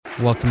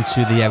Welcome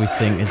to the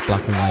Everything is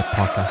Black and White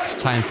podcast. It's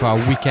time for our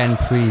weekend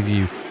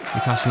preview.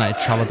 Newcastle United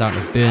travel down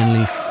to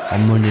Burnley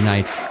on Monday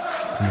night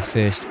in the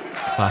first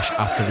clash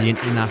after the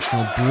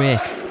international break.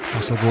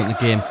 Newcastle go into the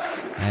game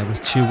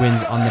with 2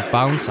 wins on the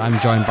bounce. I'm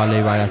joined by Lee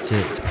Ryder to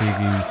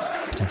preview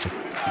potential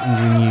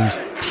injury news,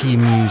 team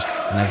news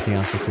and everything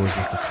else that goes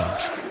with the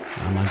clash.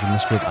 I'm Andrew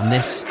Musgrove and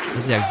this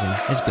is the Everything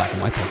is Black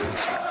and White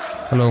podcast.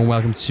 Hello and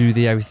welcome to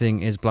the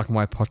Everything is Black and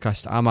White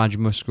podcast. I'm Andrew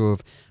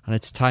Musgrove and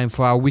it's time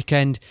for our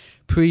weekend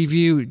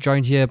preview,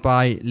 joined here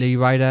by Lee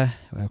Ryder.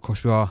 Of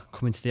course, we are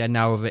coming to the end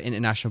now of an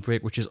international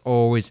break, which is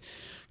always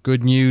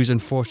good news.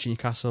 Unfortunately,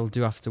 Newcastle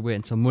do have to wait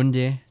until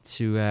Monday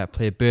to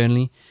play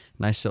Burnley.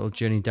 Nice little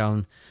journey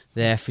down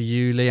there for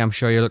you, Lee. I'm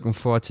sure you're looking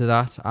forward to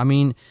that. I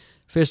mean,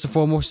 first and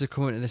foremost, to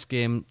come into this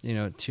game,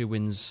 2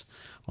 wins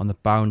on the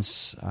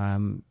bounce.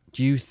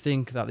 Do you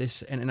think that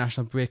this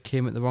international break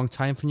came at the wrong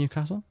time for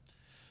Newcastle?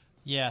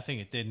 Yeah, I think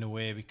it did in a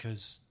way,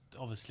 because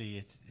obviously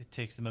it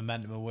takes the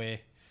momentum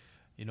away.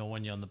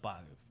 When you're on the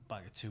back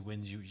of 2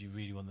 wins, you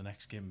really want the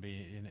next game to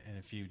be in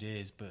a few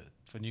days. But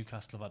for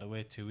Newcastle, they've had to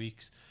wait 2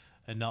 weeks.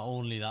 And not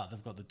only that,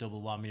 they've got the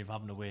double whammy of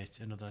having to wait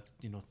another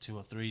 2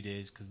 or 3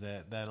 days because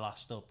they're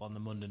last up on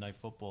the Monday Night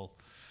Football.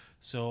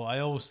 So I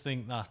always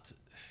think that,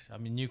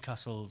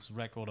 Newcastle's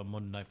record on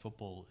Monday Night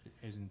Football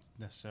isn't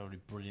necessarily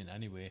brilliant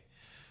anyway.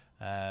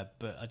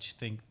 But I just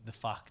think the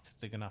fact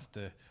they're going to have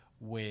to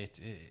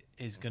wait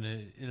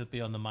it'll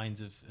be on the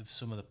minds of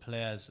some of the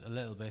players a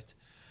little bit.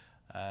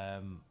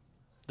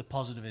 The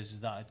positive is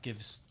that it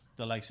gives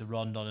the likes of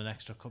Rondon an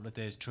extra couple of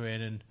days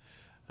training.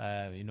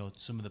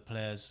 Some of the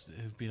players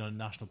who've been on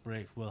national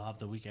break will have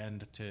the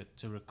weekend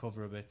to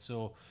recover a bit.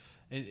 So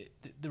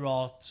there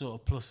are sort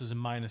of pluses and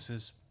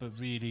minuses, but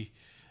really,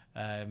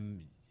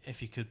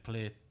 if you could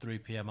play at 3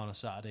 p.m. on a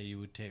Saturday, you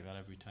would take that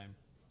every time.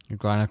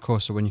 Grant, of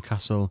course, so when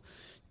Newcastle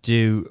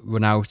do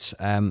run out,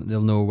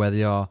 they'll know where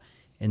they are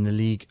in the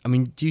league. I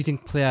mean, do you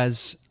think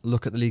players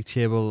look at the league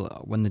table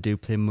when they do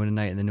play Monday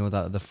night and they know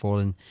that they're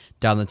falling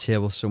down the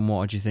table somewhat,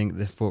 or do you think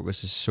the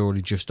focus is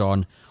solely just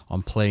on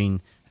playing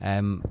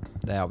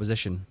their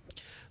opposition?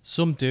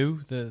 Some do,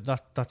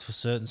 that's for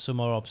certain.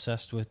 Some are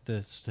obsessed with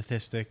the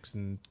statistics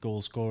and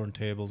goal scoring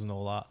tables and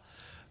all that.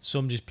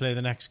 Some just play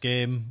the next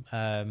game.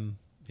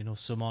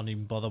 Some aren't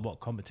even bothered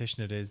what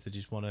competition it is. They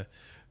just want to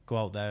go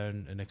out there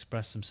and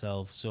express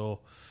themselves.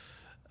 So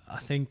I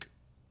think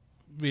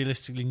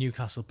realistically,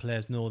 Newcastle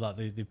players know that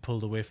they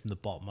pulled away from the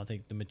bottom. I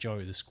think the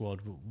majority of the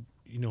squad,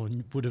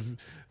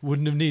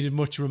 wouldn't have needed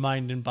much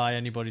reminding by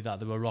anybody that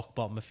they were rock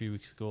bottom a few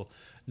weeks ago.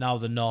 Now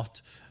they're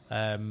not.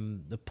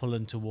 They're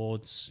pulling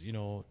towards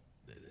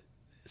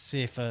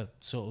safer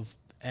sort of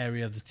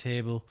area of the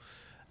table.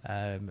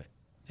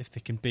 If they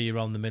can be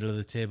around the middle of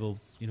the table,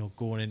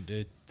 going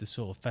into the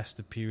sort of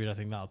festive period, I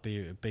think that'll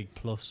be a big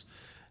plus.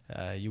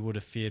 You would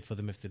have feared for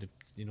them if they'd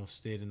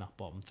stayed in that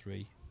bottom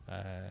 3.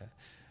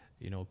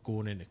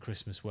 Going into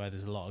Christmas where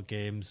there's a lot of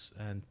games,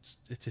 and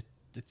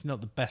it's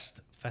not the best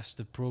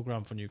festive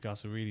programme for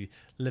Newcastle, really.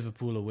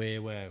 Liverpool away,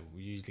 where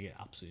we usually get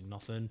absolutely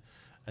nothing,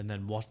 and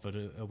then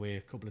Watford away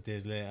a couple of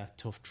days later,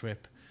 tough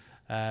trip.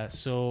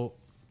 This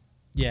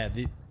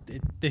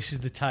is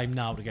the time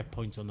now to get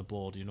points on the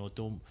board.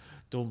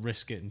 Don't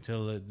risk it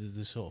until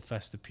the sort of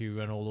festive period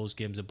when all those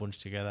games are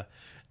bunched together.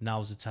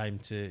 Now's the time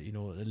to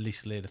at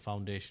least lay the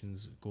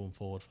foundations going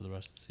forward for the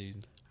rest of the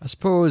season. I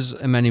suppose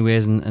in many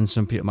ways, and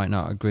some people might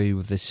not agree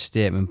with this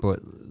statement, but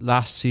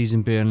last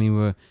season Burnley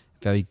were a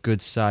very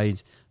good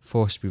side,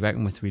 forced to be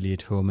reckoned with really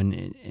at home,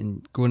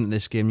 and going into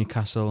this game,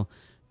 Newcastle,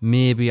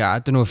 maybe, I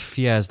don't know if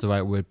fear is the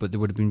right word, but they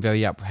would have been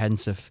very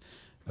apprehensive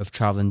of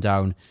travelling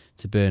down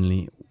to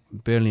Burnley.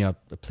 Burnley are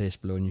a place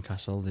below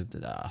Newcastle.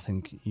 I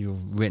think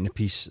you've written a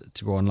piece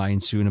to go online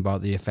soon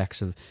about the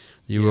effects of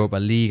the Europa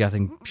League. I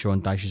think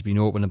Sean Dyche has been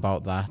open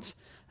about that.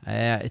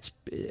 It's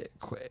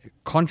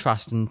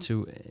contrasting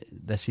to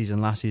their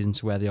season last season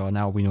to where they are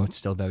now. We know it's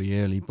still very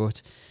early,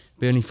 but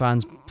Burnley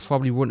fans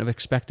probably wouldn't have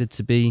expected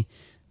to be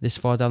this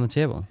far down the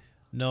table.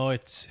 No,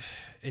 it's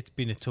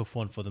been a tough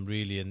one for them,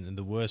 really, and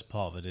the worst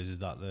part of it is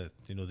that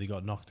they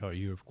got knocked out of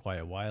Europe quite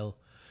a while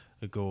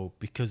ago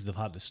because they've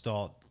had to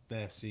start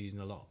their season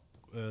a lot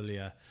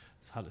earlier.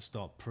 They've had to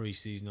start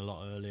pre-season a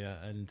lot earlier,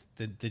 and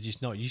they're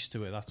just not used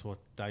to it. That's what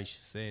Dyche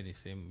is saying. He's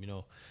saying,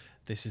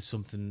 this is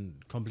something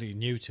completely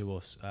new to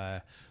us.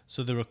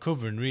 So they're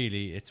recovering,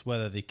 really. It's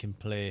whether they can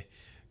play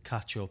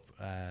catch-up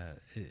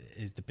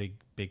is the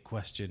big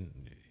question.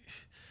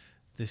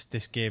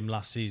 This game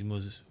last season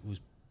was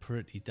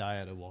pretty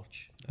dire to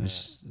watch.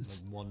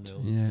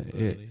 1-0. Yeah,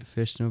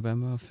 1st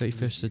November,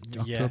 31st of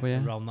October,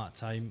 yeah. Around that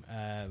time.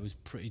 It was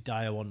pretty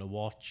dire one to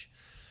watch.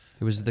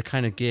 It was the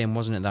kind of game,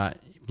 wasn't it, that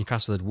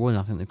Newcastle had won.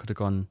 I think they could have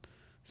gone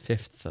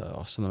 5th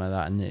or something like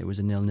that, and it was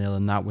a 0-0,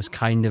 and that was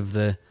kind of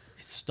the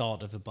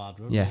start of a bad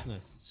run, wasn't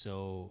it?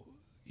 So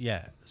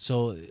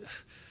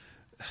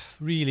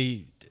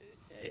really,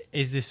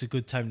 is this a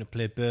good time to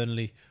play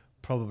Burnley?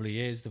 Probably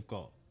is. They've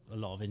got a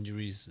lot of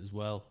injuries as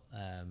well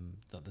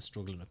that they're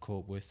struggling to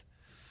cope with.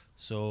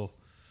 So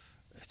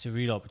it's a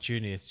real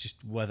opportunity. It's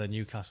just whether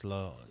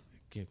Newcastle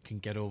can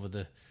get over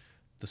the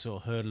the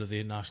sort of hurdle of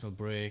the international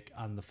break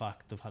and the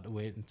fact they've had to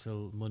wait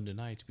until Monday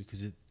night,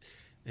 because it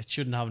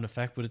shouldn't have an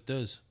effect, but it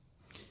does.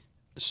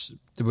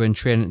 They were in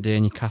training today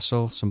in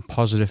Newcastle. Some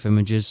positive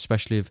images,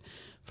 especially of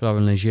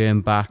Florian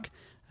Lejeune back.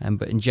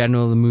 But in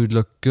general, the mood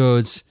looked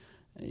good.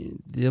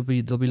 They'll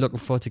be looking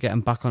forward to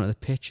getting back onto the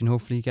pitch and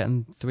hopefully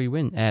getting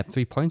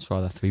 3 points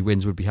rather. 3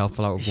 wins would be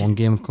helpful out of one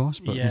game, of course,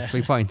 but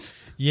 3 points.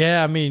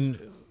 Yeah, I mean,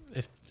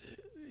 if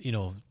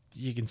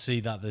you can see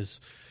that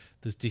there's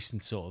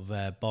decent sort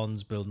of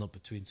bonds building up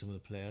between some of the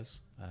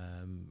players.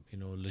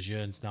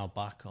 Lejeune's now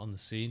back on the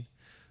scene,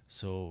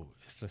 so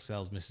if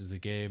Lascelles misses the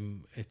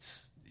game,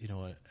 it's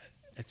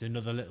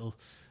another little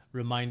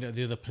reminder to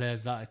the other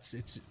players that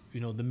it's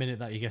the minute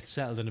that you get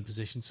settled in a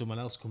position, someone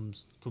else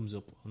comes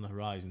up on the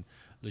horizon.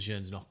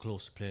 Lejeune's not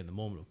close to playing at the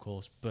moment, of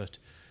course, but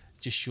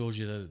just shows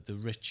you the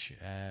rich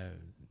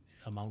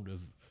amount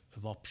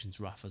of options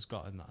Rafa's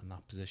got in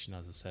that position.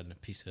 As I said in a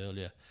piece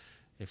earlier,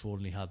 if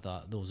only had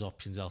those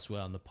options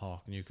elsewhere on the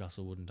park,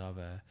 Newcastle wouldn't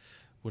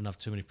have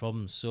too many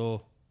problems.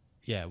 So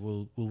yeah,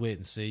 we'll wait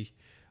and see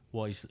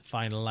what his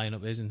final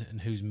lineup is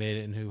and who's made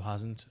it and who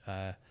hasn't.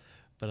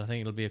 But I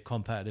think it'll be a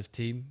competitive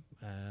team.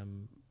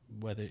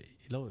 Whether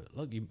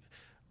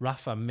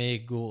Rafa may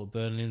go to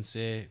Burnley and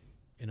say,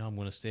 I'm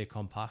going to stay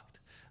compact.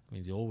 I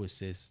mean, he always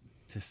says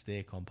to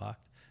stay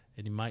compact,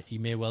 and he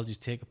may well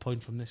just take a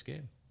point from this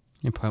game.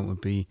 Your point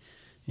would be,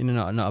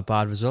 not a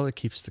bad result. It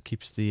keeps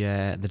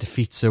the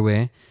defeats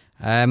away.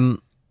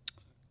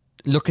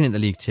 Looking at the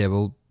league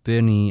table,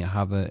 Burnley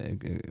have a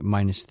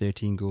minus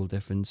 13 goal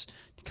difference.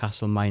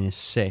 Newcastle minus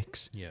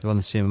 6. Yep. They're on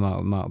the same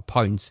amount of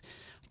points.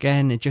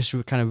 Again, it just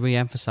kind of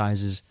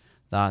re-emphasises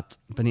that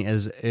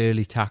Benitez's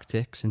early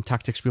tactics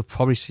we'll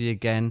probably see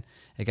again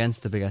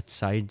against the bigger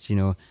sides,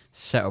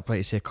 set up, like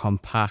you say,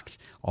 compact,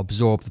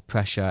 absorb the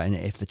pressure, and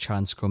if the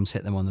chance comes,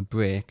 hit them on the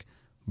break.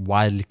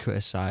 Widely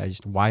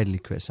criticised by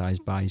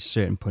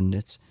certain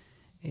pundits.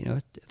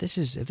 If this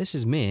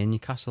is me and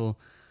Newcastle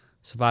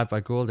survived by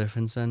goal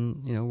difference,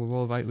 and we're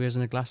all right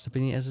raising a glass to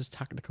Benitez's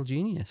tactical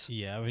genius.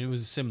 Yeah, I mean, it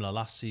was similar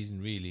last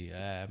season, really.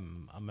 I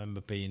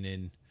remember being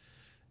in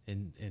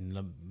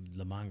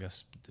La Manga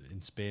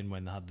in Spain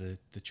when they had the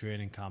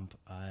training camp,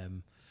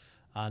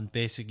 and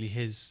basically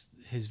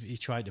he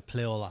tried to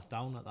play all that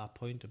down at that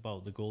point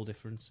about the goal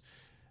difference,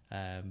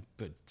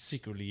 but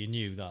secretly you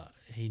knew that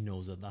he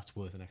knows that that's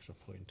worth an extra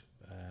point,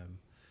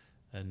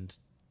 and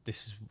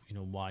this is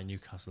why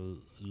Newcastle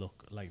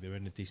look like they're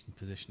in a decent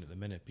position at the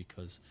minute,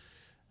 because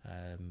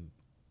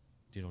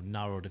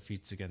narrow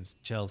defeats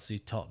against Chelsea,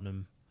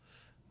 Tottenham,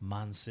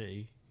 Man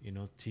City,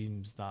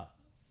 teams that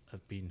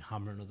have been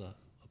hammering other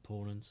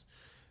opponents,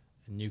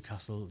 and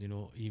Newcastle,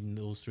 even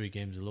those 3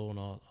 games alone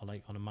are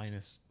like on a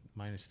minus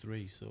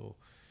 3. So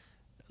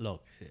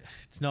look,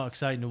 it's not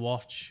exciting to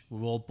watch.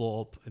 We're all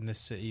brought up in this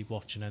city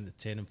watching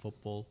entertaining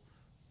football,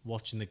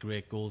 watching the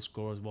great goal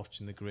scorers,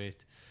 watching the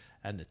great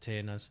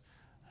entertainers,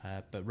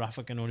 but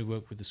Rafa can only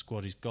work with the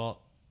squad he's got,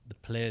 the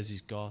players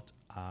he's got,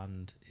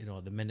 and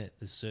at the minute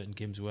there's certain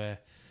games where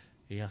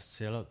he has to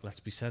say, look, let's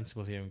be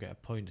sensible here and get a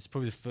point. It's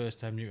probably the first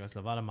time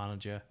Newcastle have had a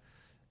manager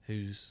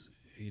who's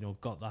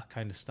got that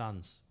kind of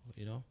stance.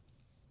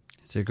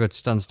 It's a good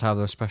stance to have,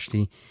 though,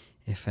 especially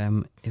if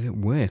it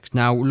works.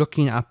 Now,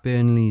 looking at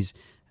Burnley's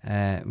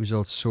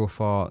results so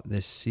far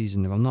this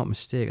season, if I'm not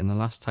mistaken, the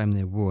last time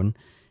they won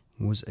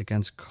was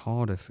against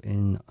Cardiff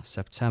in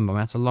September. I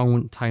mean, that's a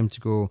long time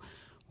to go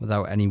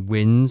without any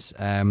wins.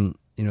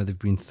 They've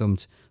been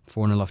thumped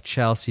 4-0 off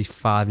Chelsea,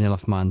 5-0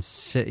 off Man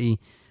City,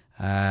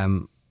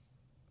 4-2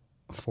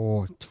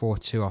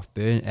 off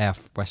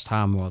West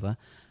Ham, rather.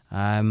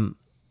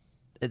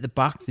 At the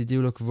back, they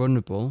do look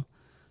vulnerable.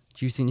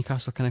 Do you think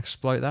Newcastle can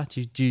exploit that?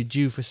 Do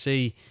you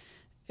foresee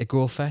a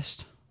goal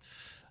fest?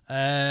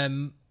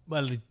 Well,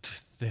 the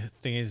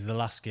thing is, the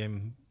last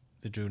game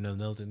they drew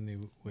 0-0, didn't they,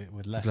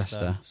 with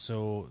Leicester?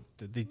 So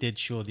they did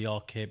show they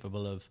are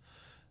capable of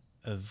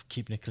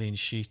keeping a clean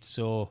sheet.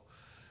 So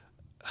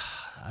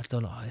I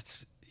don't know.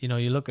 It's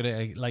you look at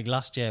it like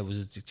last year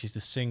was just a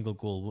single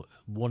goal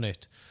won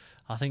it.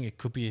 I think it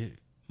could be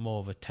more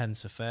of a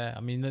tense affair.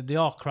 I mean, there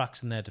are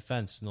cracks in their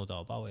defence, no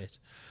doubt about it.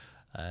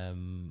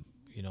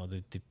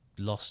 They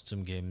lost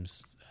some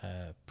games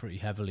pretty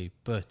heavily,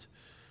 but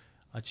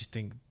I just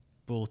think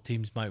both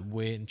teams might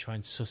wait and try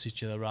and suss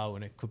each other out,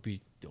 and it could be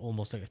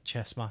almost like a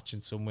chess match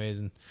in some ways.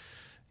 And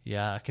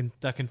yeah, I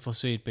can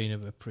foresee it being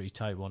a pretty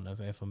tight one,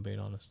 if I'm being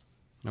honest.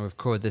 Now, we've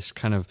covered this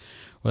kind of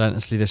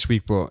relentlessly this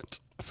week, but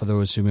for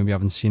those who maybe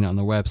haven't seen it on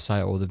the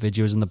website or the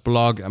videos and the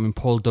blog, I mean,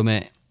 Paul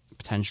Dummett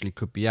potentially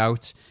could be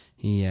out.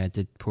 He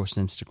did post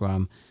on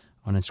Instagram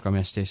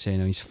yesterday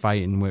saying he's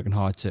fighting, working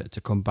hard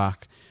to come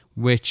back,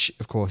 which,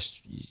 of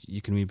course,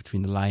 you can read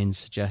between the lines,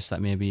 suggests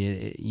that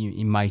maybe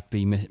he might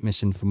be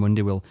missing for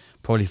Monday. We'll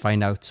probably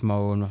find out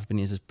tomorrow on Rafa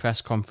Benitez's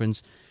press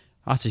conference.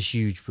 That's a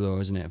huge blow,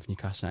 isn't it, for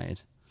Newcastle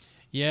United?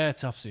 Yeah,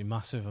 it's absolutely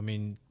massive. I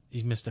mean,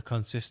 he's missed the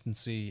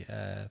consistency.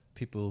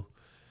 People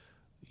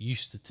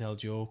used to tell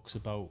jokes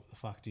about the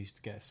fact he used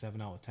to get a 7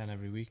 out of 10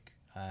 every week.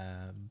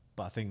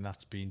 But I think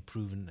that's been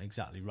proven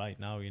exactly right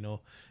now.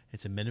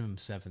 It's a minimum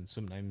 7.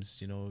 Sometimes,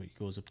 he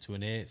goes up to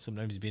an 8.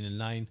 Sometimes he's been a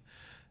 9.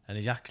 And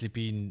he's actually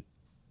been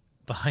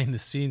behind the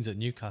scenes at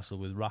Newcastle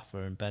with Rafa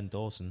and Ben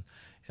Dawson.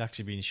 He's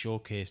actually been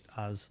showcased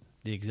as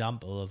the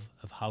example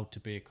of how to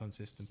be a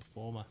consistent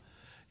performer.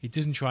 He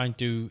doesn't try and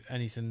do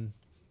anything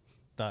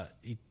that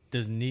he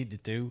doesn't need to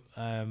do.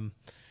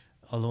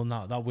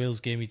 Although that Wales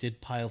game, he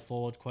did pile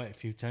forward quite a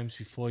few times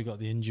before he got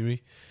the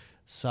injury.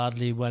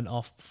 Sadly, went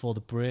off before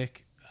the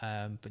break.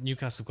 But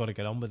Newcastle have got to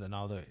get on with it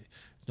now. There's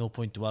no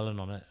point dwelling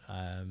on it.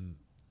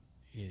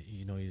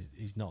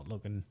 He's not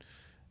looking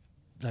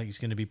like he's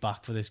going to be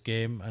back for this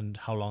game, and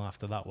how long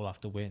after that we'll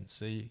have to wait and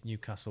see.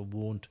 Newcastle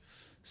won't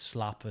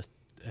slap a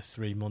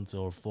 3-month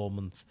or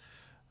 4-month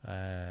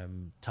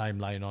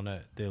timeline on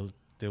it. They'll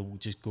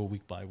just go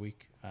week by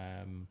week,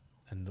 and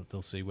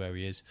they'll see where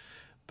he is.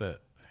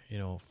 But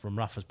from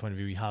Rafa's point of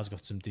view, he has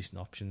got some decent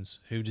options.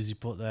 Who does he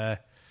put there?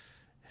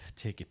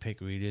 Take your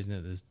pick, really, isn't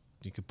it?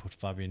 You could put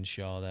Fabian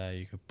Shaw there.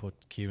 You could put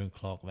Kieran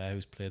Clark there,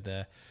 who's played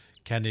there.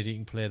 Kennedy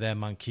can play there.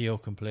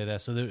 Manquillo can play there.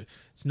 So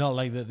it's not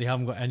like that they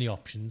haven't got any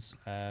options.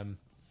 It's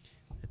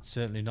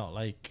certainly not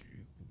like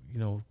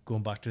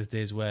going back to the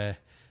days where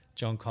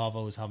John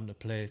Carver was having to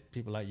play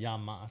people like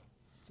Jan Matt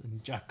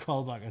and Jack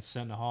Colback at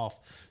centre half.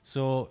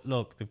 So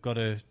look, they've got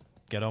to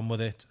get on with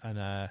it, and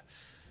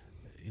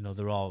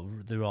there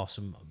are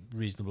some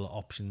reasonable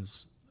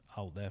options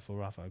out there for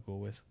Rafa to go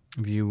with.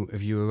 If you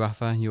were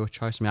Rafa, your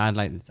choice? I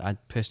mean,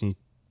 I'd personally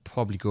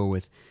probably go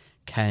with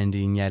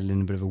Kennedy and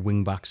Yedlin, a bit of a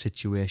wing-back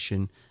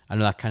situation. I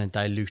know that kind of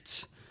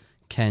dilutes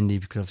Kennedy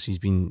because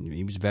obviously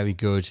he was very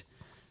good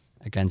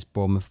against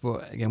Bournemouth.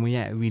 But again, we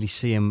really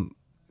see him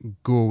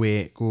go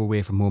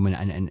away from home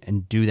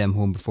and do them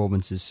home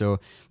performances. So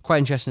quite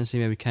interesting to see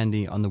maybe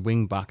Kennedy on the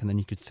wing-back, and then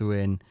you could throw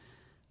in,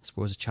 I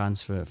suppose, a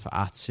chance for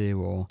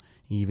Atsu or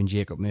even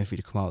Jacob Murphy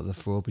to come out of the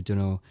fold. We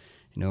don't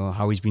know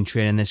how he's been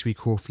training this week.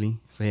 Hopefully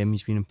for him,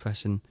 he's been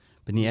impressing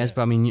Benitez. Yeah.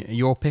 But I mean,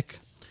 your pick?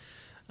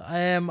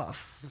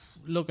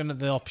 Looking at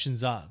the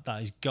options that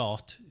he's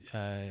got,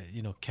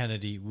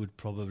 Kennedy would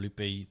probably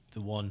be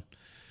the one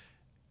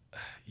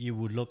you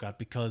would look at,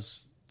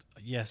 because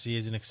yes, he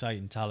is an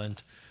exciting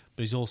talent,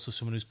 but he's also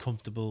someone who's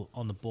comfortable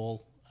on the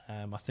ball.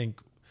 I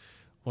think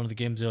one of the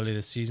games earlier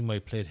this season where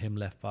he played him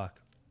left back,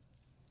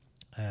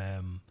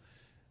 I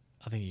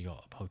think he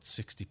got about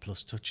 60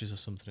 plus touches or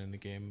something in the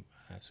game,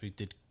 so he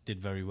did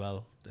very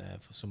well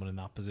for someone in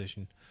that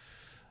position.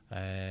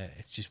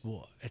 It's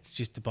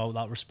just about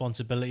that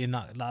responsibility and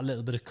that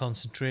little bit of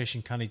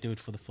concentration. Can he do it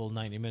for the full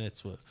 90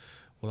 minutes?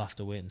 We'll have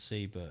to wait and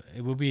see. But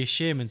it will be a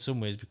shame in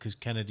some ways, because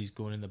Kennedy's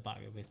going in the back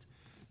of it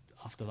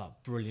after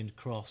that brilliant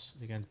cross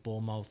against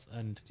Bournemouth.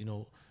 And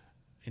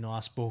I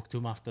spoke to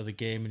him after the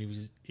game,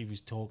 and he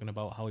was talking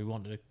about how he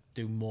wanted to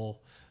do more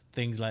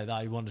things like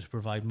that. He wanted to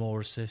provide more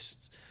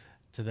assists.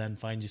 To then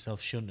find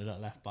yourself shunted at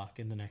left back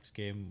in the next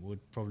game would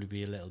probably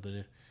be a little bit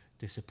of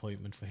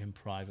disappointment for him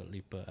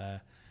privately.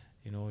 But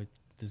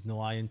there's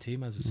no iron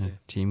team, as I say.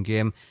 Team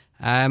game.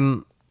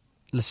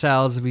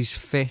 Lascelles, if he's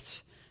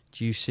fit,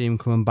 do you see him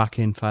coming back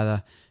in for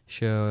either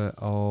Shaw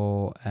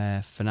or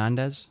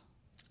Fernandez?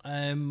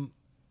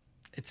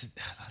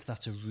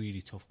 That's a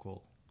really tough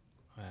call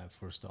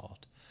for a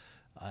start.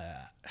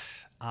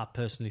 I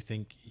personally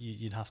think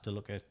you'd have to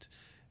look at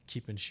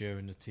keeping Shaw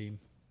in the team.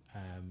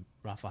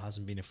 Rafa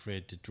hasn't been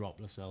afraid to drop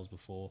Lascelles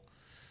before.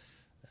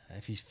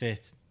 If he's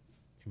fit,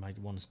 he might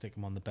want to stick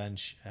him on the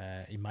bench.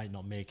 He might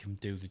not make him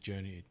do the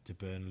journey to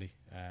Burnley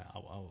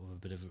out of a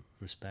bit of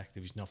respect.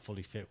 If he's not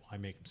fully fit, why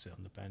make him sit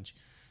on the bench?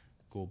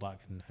 Go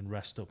back and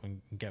rest up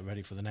and get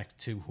ready for the next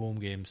 2 home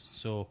games.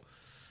 So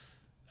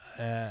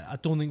I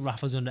don't think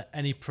Rafa's under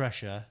any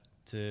pressure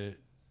to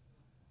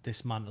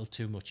dismantle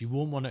too much. He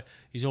won't want to.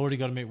 He's already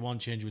got to make one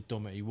change with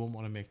Dummett. He won't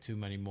want to make too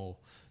many more.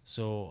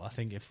 So I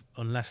think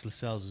unless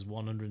Lascelles is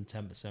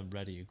 110%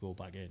 ready to go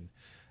back in,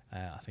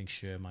 I think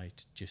Shaw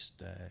might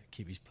just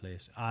keep his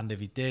place. And if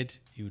he did,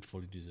 he would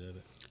fully deserve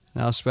it.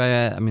 And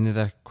elsewhere, I mean, the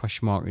other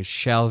question mark is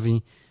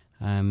Shelvey.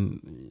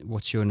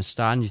 What's your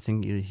understanding? Do you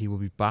think he will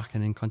be back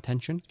and in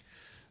contention?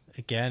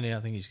 Again, I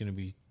think he's going to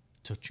be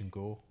touch and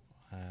go.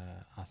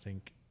 I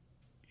think,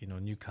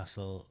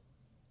 Newcastle,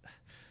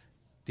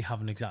 they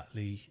haven't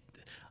exactly...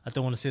 I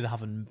don't want to say they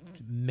haven't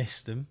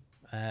missed him,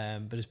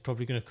 but it's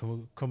probably going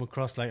to come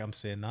across like I'm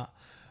saying that.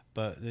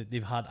 But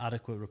they've had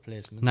adequate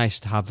replacements. Nice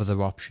to have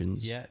other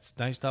options. Yeah, it's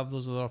nice to have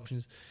those other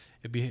options.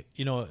 It'd be,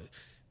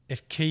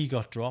 if Key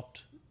got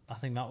dropped, I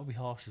think that would be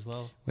harsh as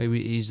well.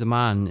 Maybe he's the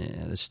man.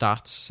 The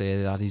stats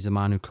say that he's the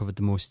man who covered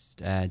the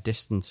most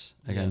distance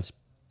against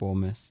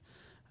Bournemouth.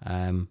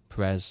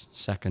 Perez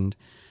second.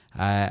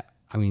 I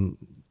mean,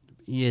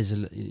 he is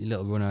a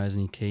little runner,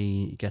 isn't he?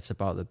 Key. He gets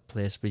about the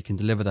place, but he can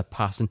deliver the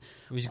pass. And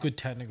he's a good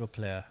technical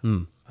player,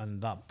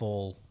 and that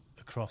ball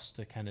across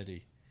to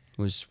Kennedy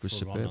was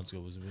superb.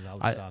 Was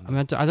outstanding.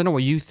 I don't know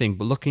what you think,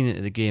 but looking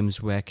at the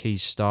games where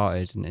Key's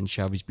started and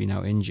Shelvey's been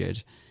out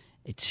injured,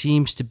 it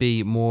seems to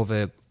be more of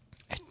a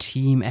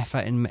team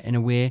effort in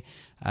a way.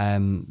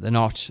 They're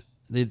not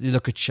they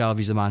look at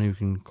Shelvey's a man who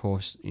can, of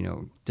course,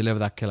 deliver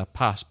that killer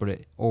pass, but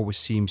it always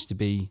seems to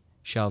be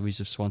Shelvey's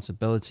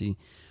responsibility.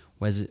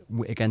 Whereas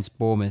against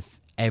Bournemouth,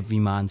 every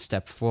man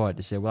stepped forward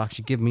to say, well,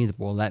 actually, give me the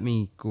ball, let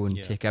me go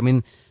and take it. I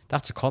mean,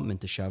 that's a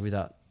compliment to Shelvey,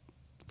 that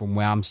from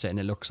where I'm sitting,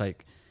 it looks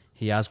like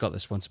he has got the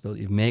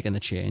responsibility of making the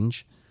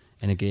change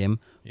in a game.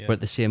 Yeah. But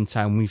at the same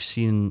time, we've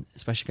seen,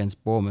 especially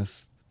against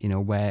Bournemouth,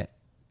 where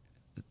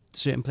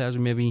certain players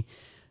were maybe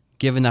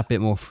given that bit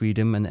more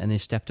freedom and they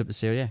stepped up to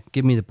say, yeah,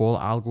 give me the ball,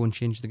 I'll go and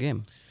change the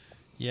game.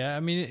 Yeah, I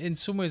mean, in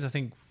some ways, I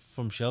think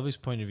from Shelvey's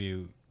point of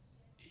view,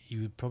 he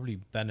would probably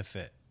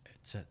benefit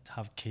to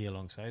have Key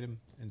alongside him.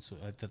 And so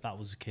that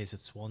was the case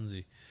at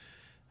Swansea.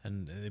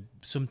 And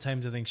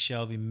sometimes I think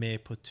Shelvey may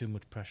put too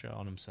much pressure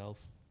on himself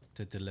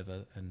to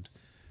deliver and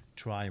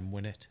try and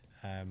win it.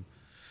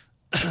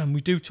 We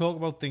do talk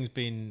about things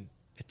being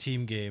a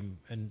team game,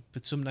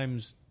 but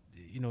sometimes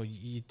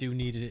you do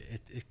need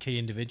a key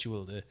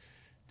individual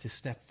to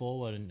step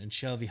forward, and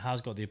Shelvey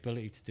has got the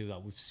ability to do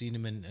that. We've seen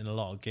him in a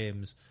lot of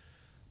games,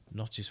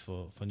 not just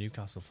for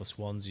Newcastle, for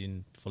Swansea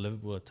and for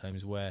Liverpool at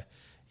times, where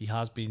he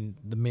has been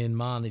the main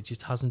man. He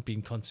just hasn't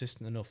been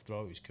consistent enough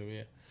throughout his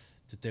career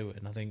to do it.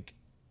 And I think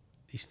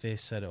his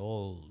face said it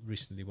all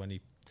recently when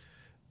he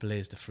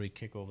blazed a free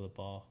kick over the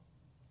bar,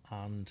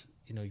 and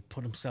he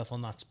put himself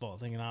on that spot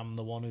thinking, I'm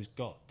the one who's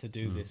got to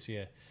do this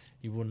here.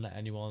 He wouldn't let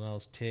anyone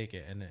else take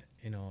it, and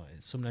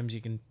sometimes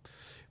you can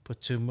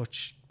put too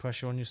much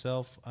pressure on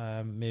yourself.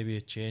 Maybe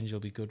a change will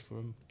be good for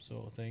him,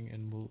 sort of thing,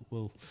 and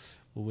we'll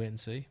wait and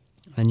see.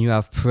 And you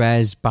have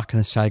Perez back in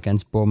the side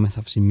against Bournemouth.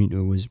 Obviously,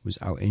 Muto was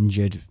out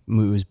injured.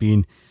 Muto has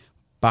been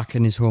back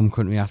in his home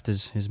country after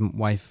his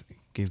wife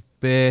gave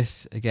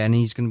birth. Again,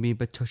 he's going to be a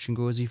bit touch and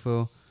go, is he,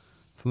 for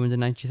Monday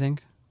night, do you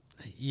think?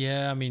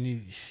 Yeah, I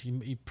mean,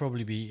 he'd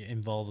probably be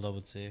involved, I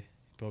would say.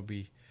 He'd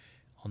probably be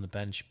on the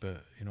bench,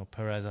 but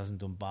Perez hasn't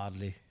done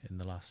badly in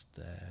the last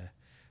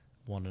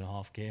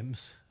 1.5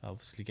 games.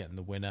 Obviously, getting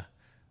the winner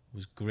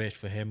was great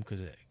for him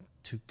because it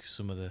took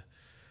some of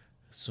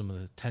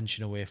the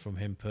tension away from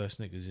him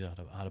personally, because he had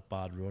a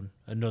bad run.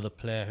 Another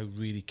player who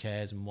really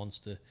cares and wants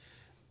to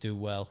do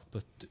well,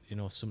 but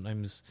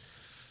sometimes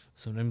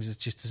it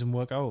just doesn't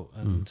work out.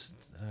 And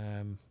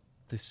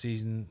this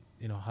season,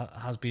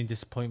 has been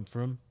disappointing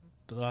for him,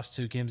 but the last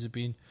 2 games have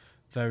been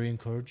very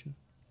encouraging.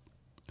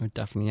 It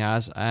definitely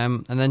has.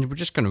 And then we're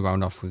just going to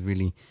round off with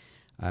really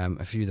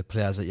a few of the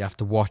players that you have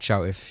to watch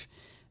out if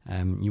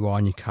you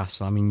are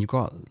Newcastle. I mean, you've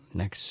got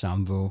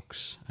Sam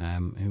Vokes,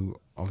 who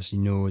obviously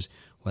knows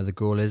where the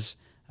goal is.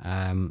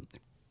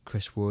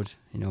 Chris Wood,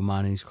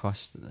 man who's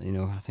cost,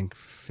 I think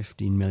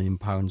 £15 million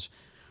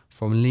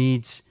from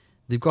Leeds.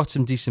 They've got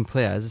some decent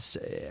players,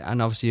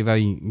 and obviously a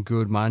very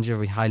good manager, a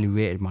very highly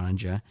rated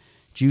manager.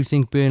 Do you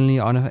think Burnley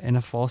are in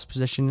a false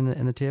position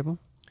in the table?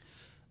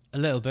 A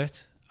little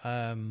bit.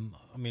 I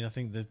mean, I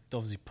think they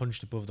obviously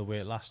punched above the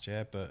weight last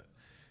year, but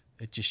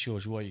it just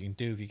shows you what you can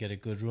do if you get a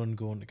good run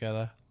going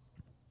together.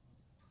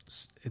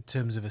 In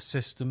terms of a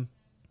system,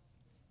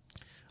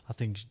 I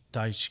think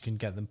Dyche can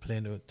get them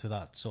playing to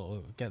that sort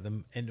of, get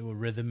them into a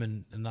rhythm,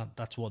 and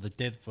that's what they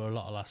did for a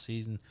lot of last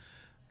season.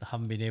 They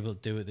haven't been able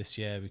to do it this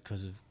year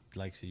because of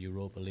the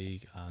Europa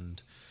League,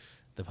 and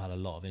they've had a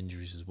lot of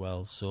injuries as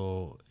well.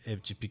 So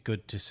it'd just be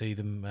good to see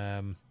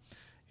them,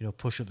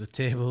 push up the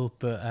table,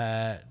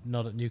 but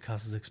not at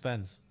Newcastle's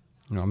expense.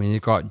 I mean,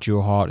 they've got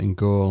Joe Hart in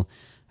goal.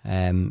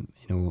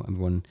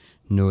 Everyone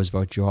knows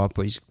about Joe Hart,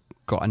 but he's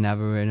got an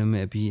ever in him.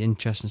 It'd be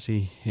interesting to see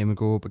him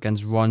go up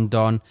against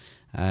Rondon.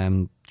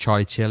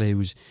 Charlie Taylor, who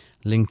was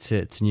linked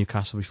to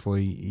Newcastle before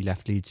he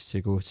left Leeds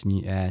to go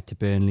to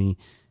Burnley,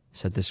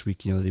 said this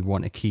week, they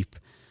want to keep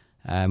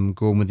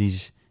going with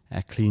these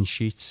clean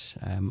sheets.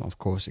 Of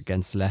course,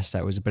 against Leicester,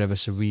 it was a bit of a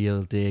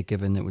surreal day,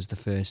 given it was the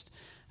first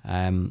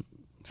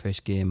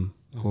game,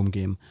 home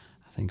game,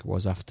 I think it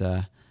was,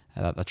 after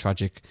that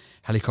tragic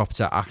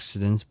helicopter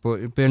accident.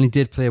 But Burnley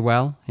did play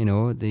well.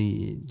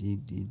 They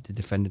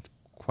defended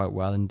quite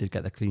well and did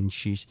get the clean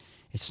sheet.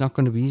 It's not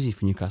going to be easy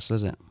for Newcastle,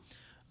 is it?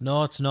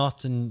 No, it's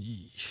not, and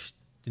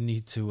they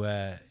need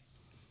to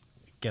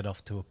get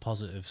off to a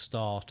positive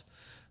start.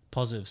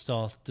 Positive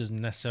start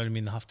doesn't necessarily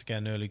mean they have to get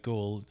an early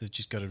goal. They've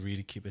just got to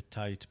really keep it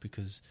tight,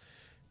 because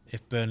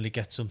if Burnley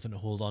get something to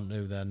hold on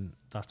to, then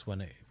that's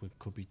when it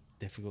could be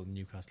difficult, and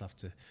Newcastle have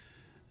to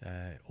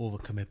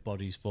overcommit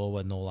bodies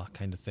forward and all that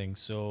kind of thing.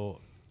 So,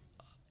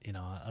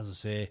 as I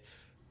say,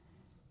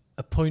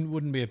 a point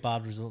wouldn't be a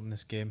bad result in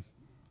this game,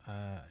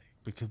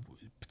 because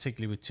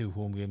particularly with 2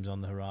 home games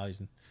on the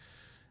horizon.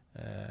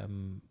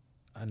 And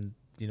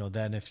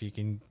then if you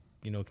can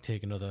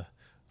take another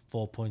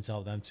 4 points out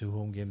of them 2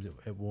 home games,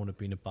 it won't have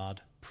been a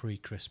bad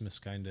pre-Christmas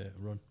kind of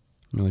run.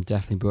 No,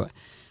 definitely. But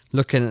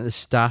looking at the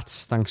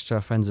stats, thanks to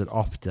our friends at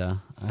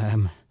Opta,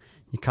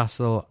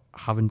 Newcastle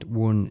haven't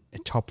won a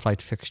top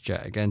flight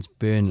fixture against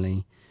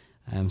Burnley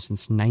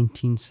since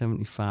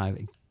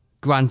 1975.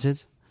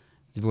 Granted,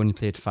 they've only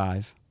played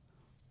 5,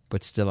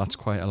 but still, that's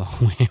quite a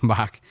long way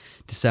back.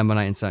 December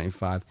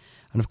 1975.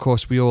 And of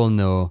course, we all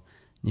know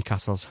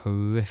Newcastle's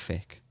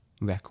horrific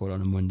record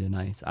on a Monday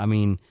night. I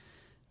mean,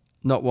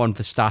 not one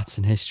for stats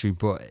and history,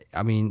 but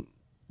I mean,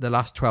 the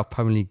last 12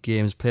 Premier League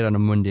games played on a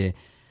Monday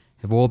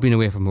have all been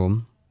away from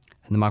home,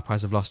 and the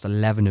Magpies have lost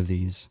 11 of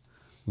these,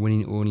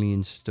 winning only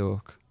at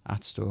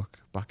Stoke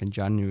back in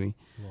January.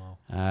 Wow.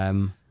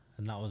 And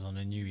that was on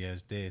a New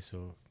Year's Day,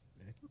 so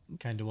it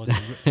kind of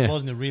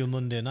wasn't a real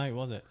Monday night,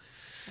 was it?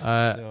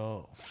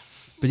 So,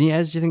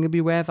 Benitez, do you think he'll be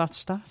aware of that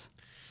stat?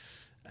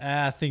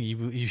 I think he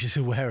was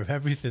aware of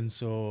everything,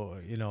 so,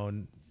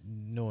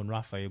 knowing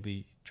Rafa, he'll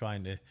be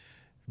trying to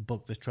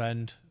buck the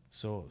trend,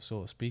 so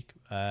to speak.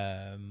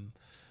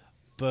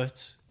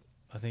 But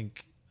I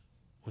think,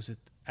 was it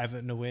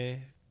Everton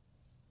away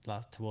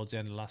towards the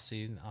end of last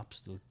season?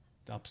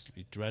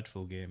 Absolutely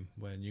dreadful game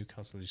where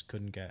Newcastle just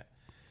couldn't get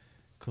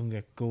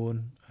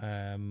going.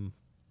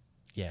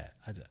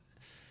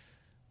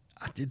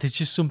 There's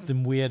just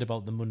something weird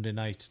about the Monday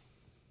night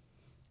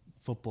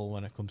football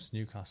when it comes to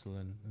Newcastle,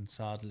 and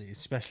sadly,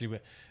 especially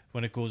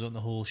when it goes on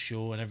the whole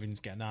show and everything's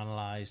getting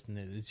analysed, and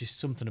there's just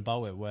something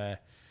about it where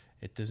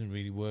it doesn't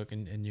really work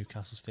in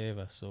Newcastle's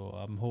favour. So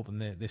I'm hoping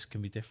that this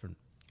can be different.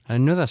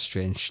 And another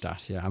strange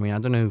stat here. I mean, I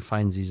don't know who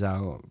finds these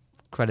out.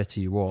 Credit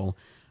to you all.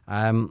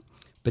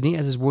 Benitez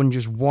has won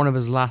just one of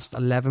his last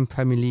 11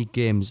 Premier League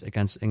games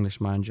against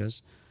English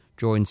managers,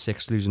 drawing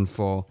 6, losing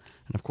 4.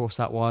 And of course,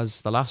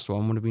 the last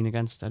one would have been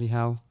against Eddie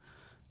Howe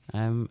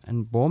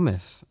and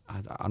Bournemouth.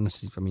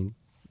 Honestly, I mean,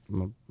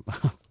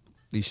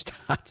 these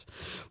stats.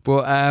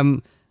 But,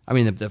 I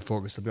mean, the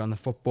focus will be on the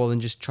football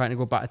and just trying to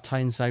go back to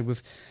Tyneside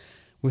with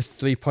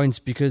 3 points,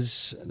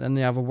 because then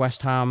they have a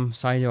West Ham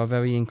side who are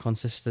very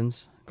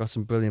inconsistent, got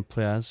some brilliant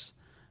players.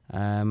 But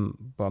I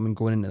mean,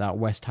 going into that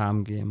West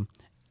Ham game,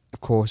 of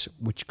course,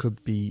 which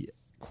could be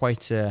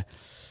quite a...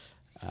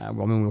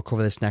 we'll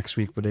cover this next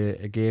week, but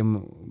a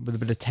game with a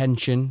bit of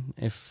tension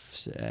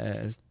if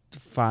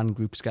fan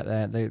groups get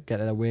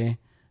their way.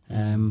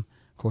 Of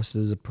course,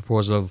 there's a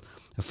proposal of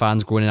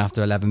fans going in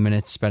after 11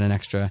 minutes, spend an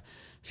extra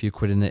few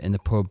quid in the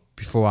pub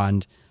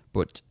beforehand.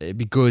 But it'd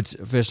be good,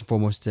 first and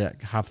foremost, to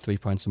have 3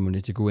 points on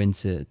Monday to go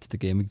into the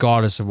game,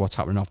 regardless of what's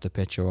happening off the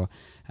pitch or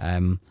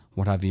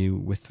what have you,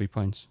 with 3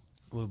 points.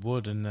 Well, it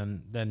would, and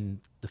then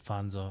the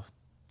fans are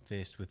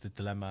faced with the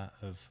dilemma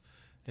of,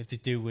 if they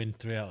do win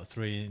 3 out of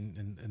 3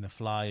 in the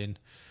fly, and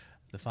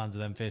the fans are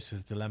then faced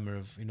with the dilemma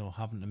of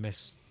having to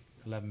miss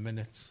 11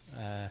 minutes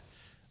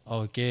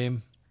of a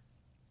game.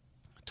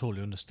 I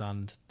totally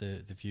understand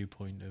the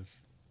viewpoint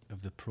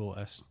of the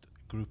protest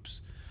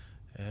groups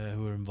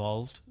who are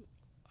involved.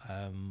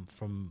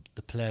 From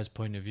the players'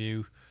 point of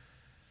view,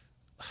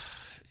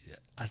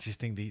 I just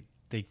think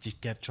they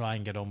just try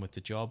and get on with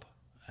the job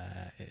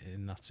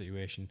in that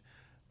situation.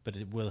 But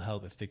it will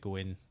help if they go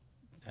in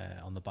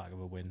on the back of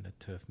a win at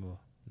Turf Moor,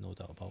 no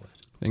doubt about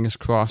it. Fingers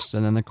crossed.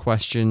 And then the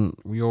question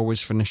we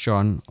always finish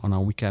on our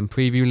weekend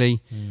preview,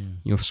 Lee,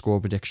 your score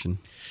prediction.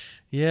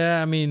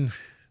 Yeah, I mean,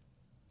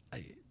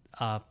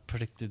 I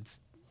predicted,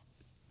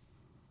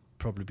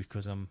 probably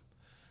because I'm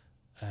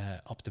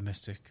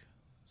optimistic,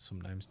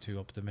 sometimes too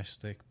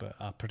optimistic, but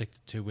I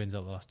predicted 2 wins out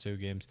of the last 2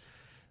 games.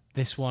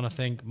 This one, I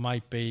think,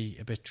 might be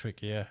a bit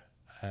trickier,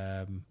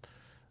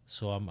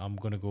 so I'm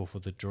going to go for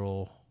the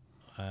draw,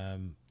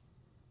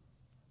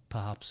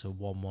 perhaps a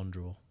 1-1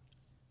 draw.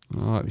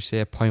 Like we say,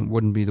 a point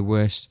wouldn't be the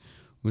worst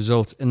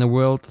result in the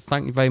world.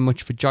 Thank you very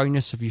much for joining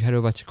us. If you head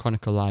over to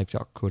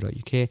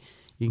chroniclelive.co.uk,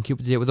 you can keep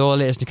up to date with all the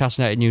latest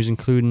Newcastle United news,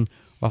 including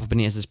Rafa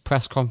Benitez's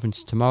press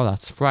conference tomorrow,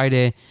 that's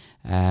Friday,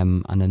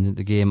 and then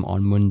the game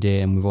on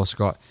Monday. And we've also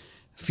got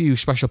a few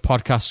special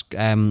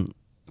podcasts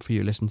for you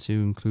to listen to,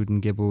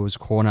 including Gibbo's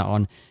Corner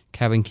on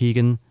Kevin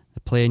Keegan, the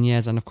playing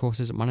years, and of course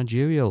his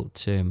managerial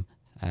term.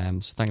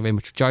 So thank you very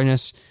much for joining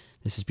us.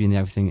 This has been the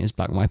Everything is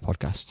Black and White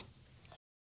podcast.